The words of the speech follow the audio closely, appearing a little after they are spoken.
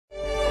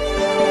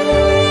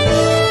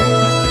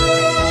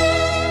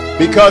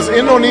Because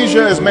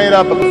Indonesia is made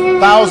up of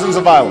thousands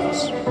of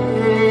islands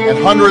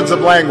and hundreds of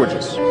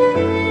languages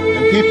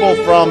and people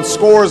from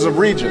scores of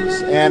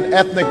regions and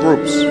ethnic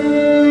groups.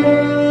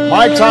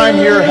 My time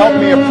here helped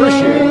me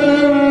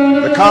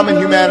appreciate the common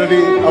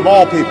humanity of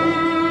all people.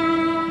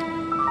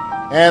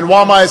 And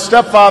while my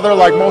stepfather,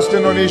 like most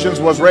Indonesians,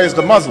 was raised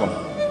a Muslim,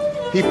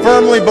 he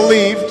firmly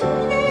believed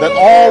that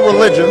all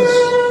religions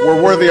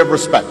were worthy of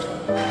respect.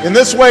 In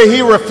this way,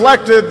 he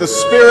reflected the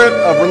spirit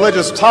of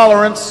religious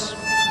tolerance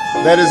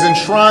that is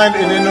enshrined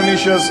in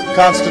Indonesia's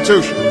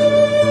constitution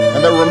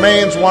and that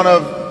remains one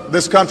of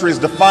this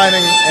country's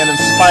defining and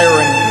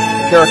inspiring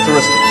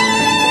characteristics.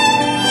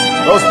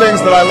 Those things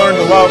that I learned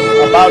to love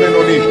about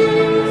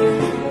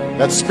Indonesia,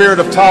 that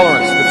spirit of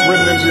tolerance that's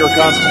written into your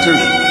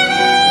constitution,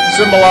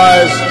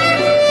 symbolized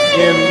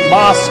in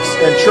mosques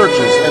and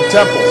churches and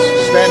temples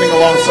standing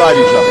alongside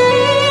each other.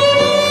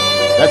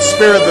 That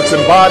spirit that's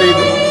embodied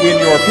in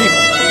your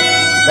people,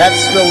 that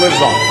still lives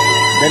on.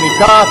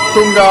 Bhinneka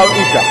Tunggal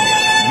Ika,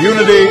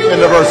 unity in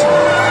diversity.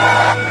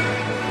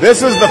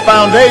 This is the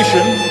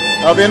foundation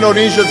of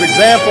Indonesia's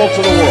example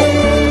to the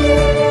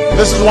world.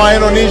 This is why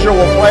Indonesia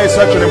will play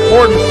such an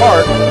important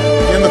part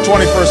in the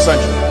 21st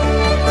century.